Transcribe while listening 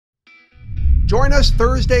Join us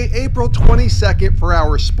Thursday, April 22nd for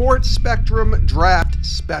our Sports Spectrum Draft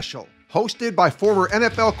Special, hosted by former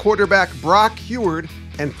NFL quarterback Brock Huard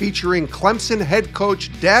and featuring Clemson head coach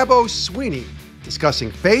Dabo Swinney,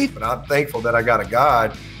 discussing faith. But I'm thankful that I got a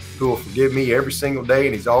God who will forgive me every single day,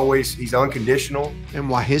 and he's unconditional. And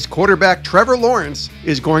why his quarterback Trevor Lawrence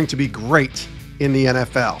is going to be great in the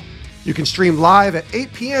NFL. You can stream live at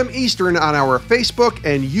 8 p.m. Eastern on our Facebook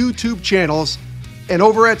and YouTube channels and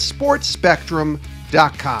over at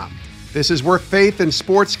sportsspectrum.com. This is where Faith and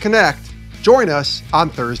Sports connect. Join us on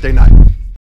Thursday night.